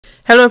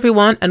Hello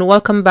everyone and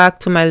welcome back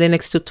to my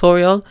Linux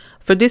tutorial.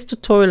 For this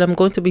tutorial I'm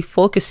going to be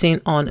focusing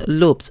on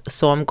loops.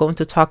 So I'm going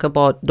to talk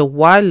about the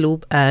while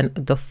loop and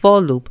the for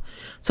loop.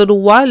 So the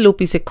while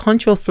loop is a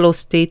control flow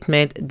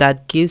statement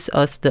that gives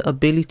us the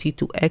ability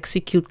to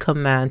execute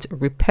commands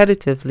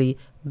repetitively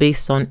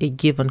based on a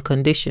given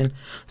condition.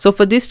 So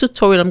for this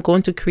tutorial I'm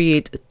going to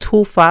create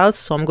two files.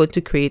 So I'm going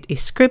to create a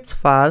script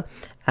file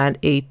and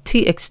a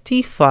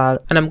txt file,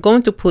 and I'm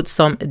going to put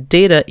some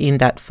data in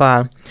that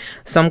file.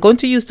 So I'm going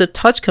to use the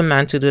touch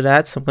command to do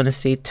that. So I'm going to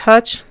say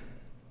touch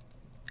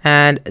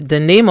and the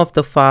name of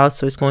the file,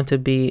 so it's going to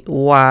be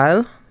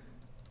while.sh,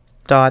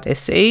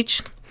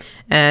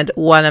 and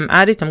while I'm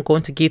at it I'm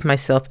going to give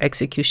myself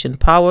execution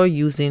power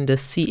using the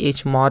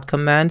chmod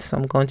command. So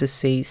I'm going to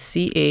say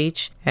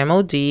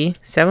chmod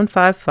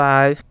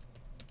 755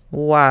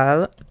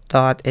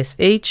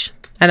 while.sh.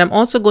 And I'm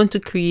also going to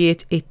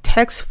create a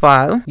text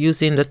file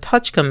using the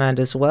touch command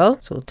as well.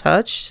 So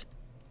touch.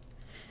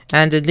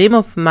 And the name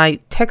of my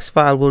text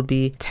file will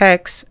be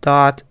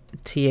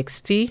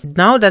text.txt.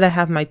 Now that I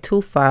have my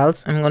two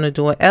files, I'm going to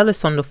do an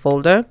ls on the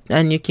folder.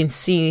 And you can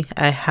see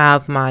I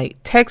have my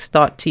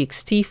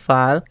text.txt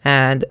file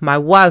and my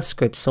while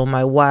script. So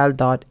my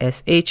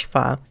while.sh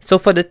file. So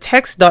for the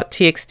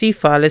text.txt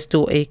file, let's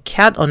do a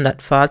cat on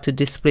that file to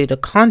display the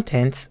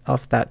contents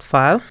of that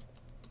file.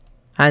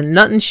 And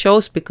nothing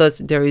shows because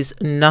there is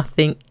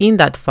nothing in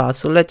that file.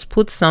 So let's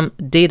put some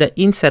data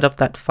inside of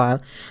that file.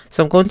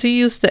 So I'm going to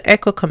use the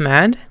echo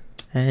command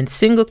and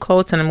single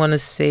quotes, and I'm going to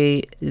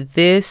say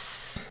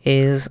this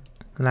is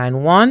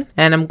line 1,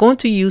 and I'm going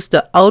to use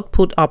the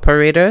output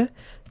operator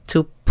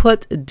to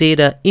put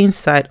data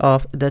inside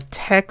of the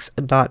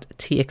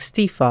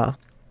text.txt file.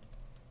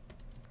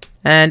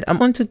 And I'm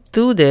going to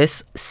do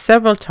this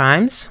several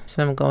times.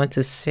 So I'm going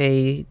to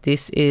say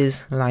this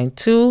is line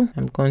 2.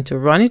 I'm going to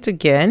run it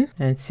again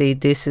and say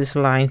this is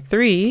line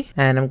 3.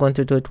 And I'm going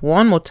to do it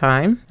one more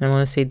time. I'm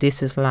going to say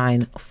this is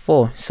line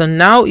 4. So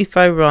now if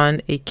I run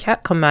a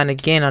cat command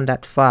again on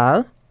that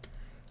file,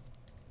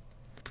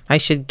 I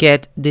should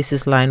get this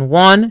is line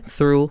 1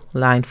 through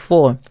line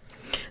 4.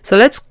 So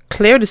let's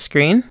clear the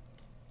screen.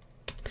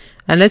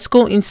 And let's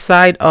go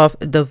inside of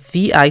the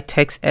VI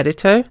text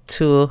editor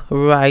to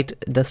write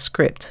the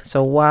script.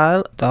 So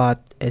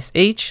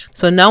while.sh.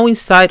 So now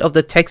inside of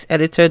the text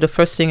editor, the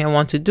first thing I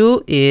want to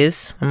do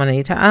is I'm going to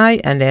hit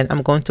I, and then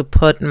I'm going to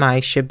put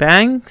my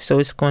shebang. So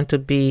it's going to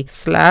be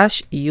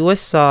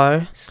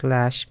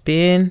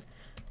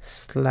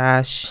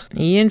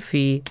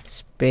 /usr/bin/env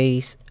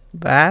space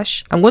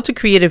bash. I'm going to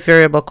create a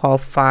variable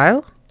called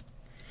file.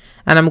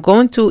 And I'm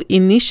going to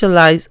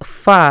initialize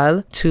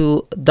file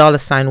to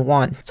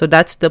 $1. So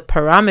that's the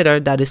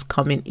parameter that is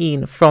coming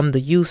in from the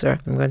user.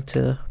 I'm going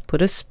to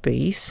put a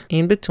space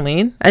in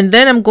between. And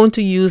then I'm going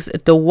to use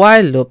the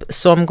while loop.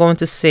 So I'm going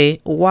to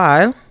say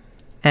while,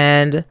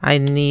 and I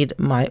need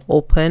my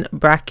open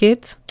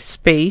bracket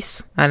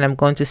space, and I'm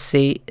going to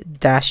say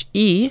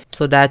 -e.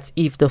 So that's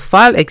if the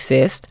file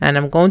exists. And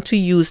I'm going to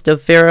use the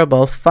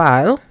variable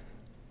file.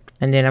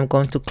 And then I'm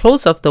going to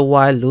close off the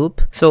while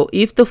loop. So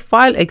if the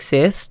file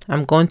exists,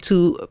 I'm going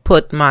to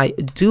put my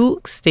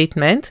do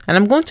statement, and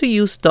I'm going to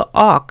use the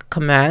awk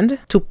command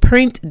to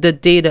print the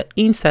data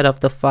inside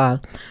of the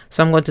file.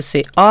 So I'm going to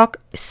say awk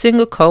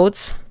single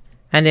quotes,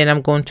 and then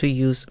I'm going to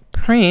use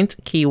print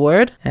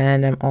keyword,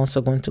 and I'm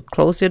also going to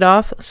close it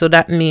off. So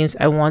that means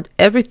I want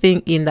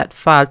everything in that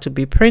file to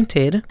be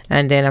printed,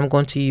 and then I'm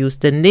going to use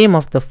the name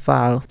of the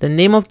file. The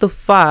name of the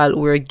file,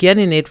 we're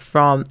getting it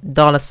from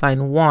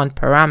 $1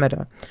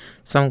 parameter.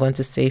 So I'm going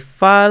to say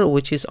file,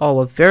 which is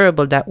our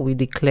variable that we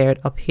declared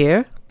up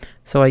here.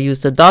 So I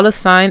use the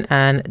 $sign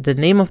and the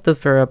name of the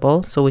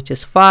variable, so which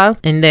is file,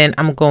 and then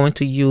I'm going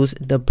to use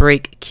the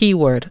break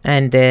keyword,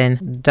 and then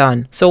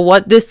done. So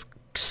what this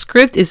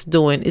script is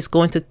doing is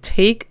going to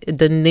take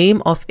the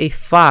name of a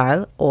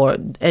file or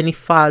any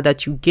file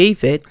that you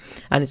gave it,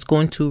 and it's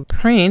going to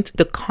print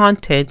the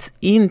contents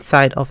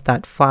inside of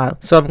that file.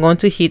 So I'm going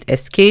to hit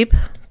escape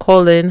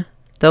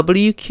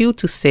 :WQ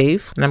to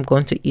save, and I'm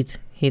going to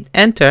hit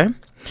enter.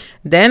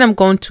 Then I'm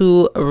going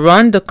to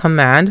run the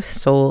command,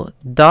 so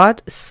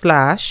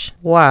 ./while.sh,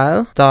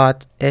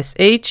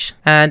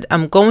 and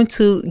I'm going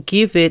to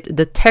give it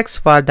the text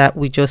file that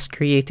we just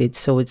created.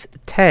 So it's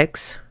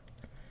text.txt,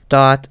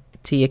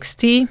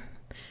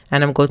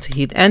 and I'm going to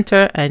hit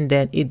enter, and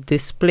then it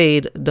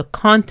displayed the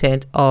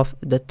content of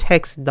the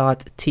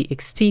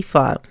text.txt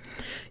file.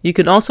 You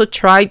can also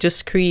try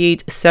just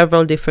create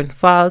several different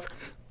files,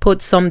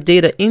 put some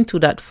data into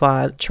that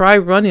file, try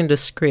running the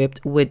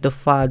script with the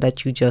file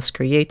that you just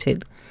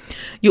created.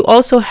 You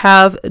also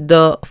have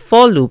the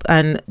for loop,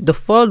 and the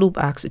for loop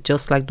acts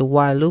just like the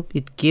while loop.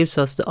 It gives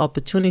us the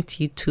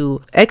opportunity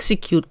to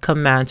execute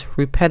commands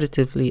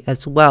repetitively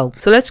as well.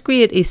 So let's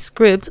create a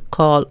script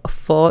called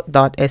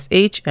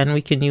for.sh, and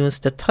we can use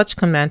the touch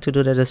command to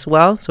do that as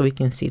well. So we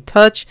can see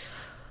touch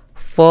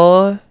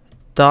for.sh,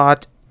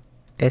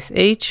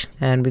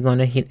 and we're going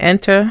to hit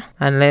enter,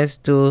 and let's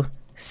do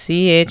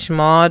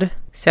chmod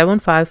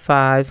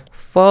 755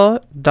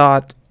 for.sh,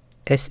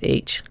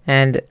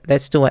 and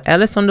let's do an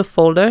ls on the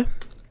folder,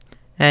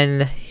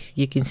 and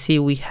you can see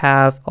we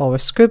have our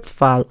script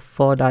file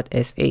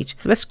for.sh.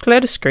 Let's clear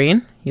the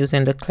screen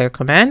using the clear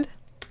command.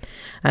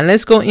 And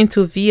let's go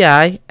into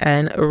VI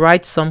and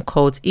write some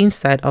code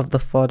inside of the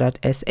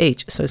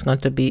for.sh. So it's going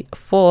to be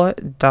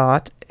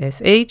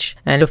for.sh.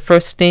 And the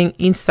first thing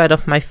inside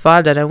of my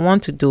file that I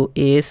want to do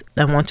is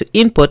I want to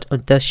input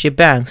the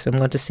shebang. So I'm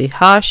going to say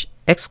hash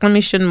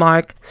exclamation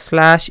mark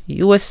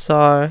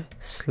 /usr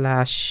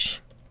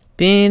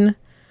 /bin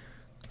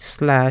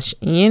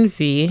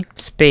 /env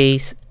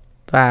space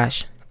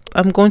bash.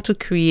 I'm going to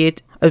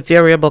create a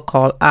variable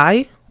called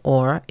I,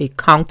 or a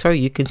counter.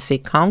 You can say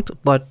count,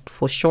 but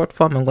for short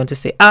form I'm going to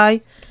say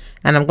I,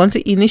 and I'm going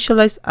to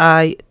initialize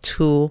I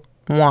to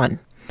 1.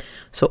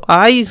 So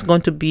I is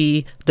going to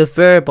be the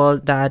variable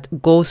that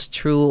goes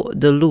through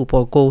the loop,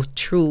 or go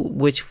through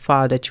which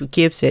file that you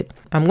gives it.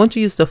 I'm going to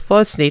use the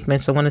for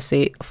statement, so I'm going to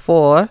say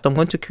for. So I'm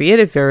going to create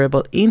a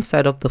variable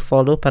inside of the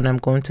for loop, and I'm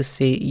going to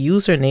say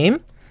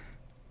username.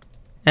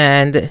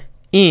 And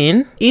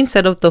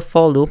inside of the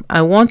for loop,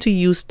 I want to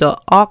use the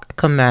awk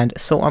command.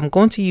 So I'm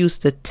going to use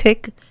the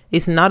tick.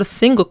 It's not a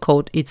single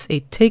quote, it's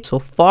a tick. So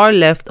far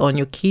left on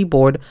your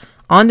keyboard,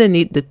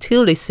 underneath the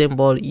tilde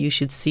symbol, you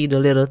should see the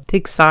little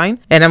tick sign.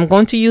 And I'm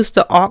going to use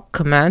the awk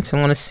command. So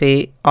I'm going to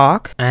say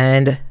awk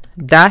and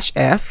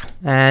 -f,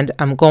 and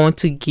I'm going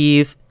to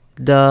give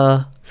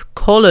the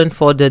colon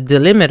for the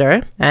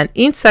delimiter. And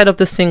inside of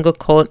the single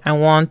quote, I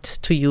want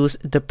to use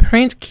the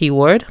print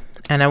keyword.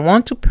 And I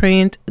want to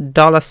print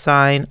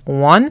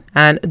 $1,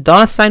 and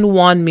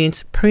 $1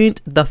 means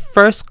print the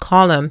first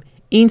column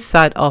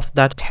inside of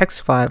that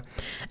text file,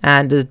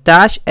 and the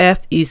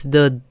 -f is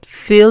the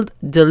field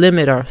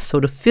delimiter. So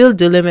the field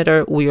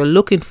delimiter we are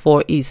looking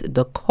for is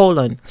the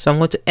colon. So I'm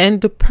going to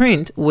end the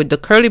print with the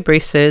curly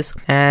braces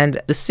and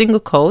the single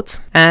quotes,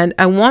 and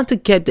I want to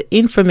get the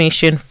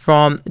information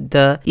from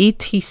the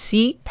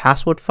etc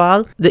password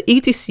file. The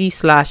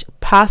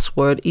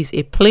etc/password is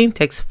a plain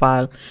text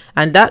file,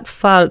 and that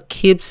file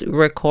keeps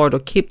record or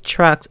keep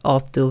track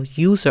of the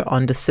user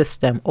on the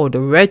system, or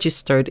the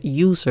registered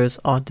users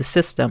on the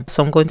system.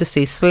 So I'm going to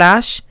say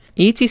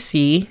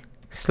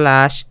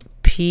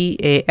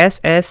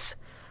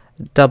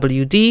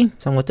 /etc/passwd.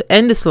 So I'm going to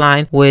end this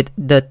line with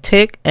the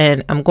tick,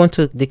 and I'm going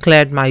to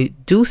declare my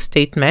do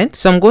statement.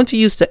 So I'm going to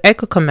use the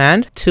echo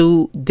command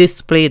to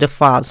display the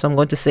file. So I'm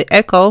going to say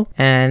echo,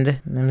 and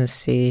let me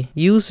see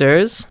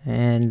users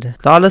and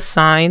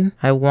 $.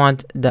 I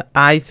want the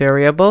I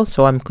variable,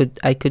 so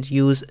I could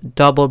use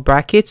double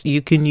brackets.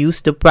 You can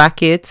use the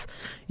brackets,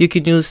 you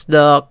can use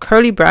the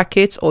curly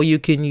brackets, or you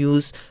can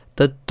use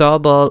the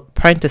double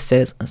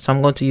parentheses. So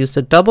I'm going to use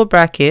the double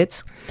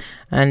brackets,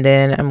 and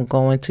then I'm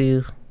going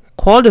to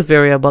call the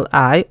variable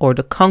I, or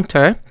the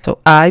counter, so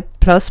I++,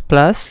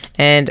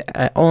 and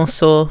I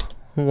also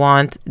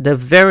want the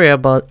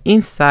variable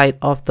inside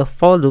of the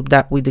for loop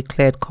that we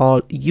declared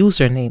called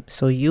username.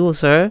 So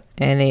user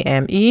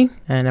name,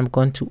 and I'm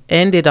going to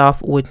end it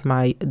off with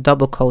my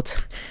double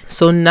quotes.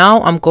 So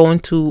now I'm going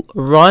to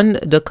run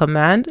the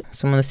command.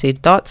 So I'm going to say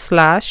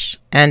 //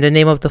 and the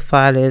name of the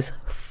file is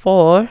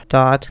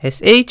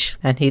for.sh,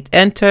 and hit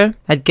enter,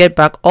 and get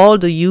back all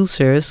the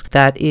users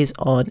that is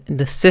on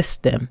the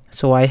system.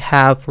 So I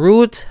have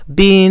root,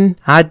 bin,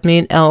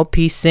 admin,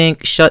 LP,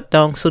 sync,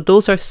 shutdown. So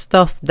those are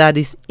stuff that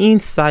is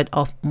inside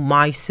of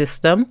my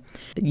system.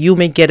 You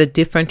may get a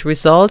different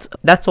result.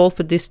 That's all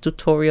for this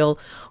tutorial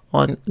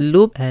on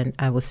loop, and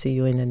I will see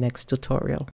you in the next tutorial.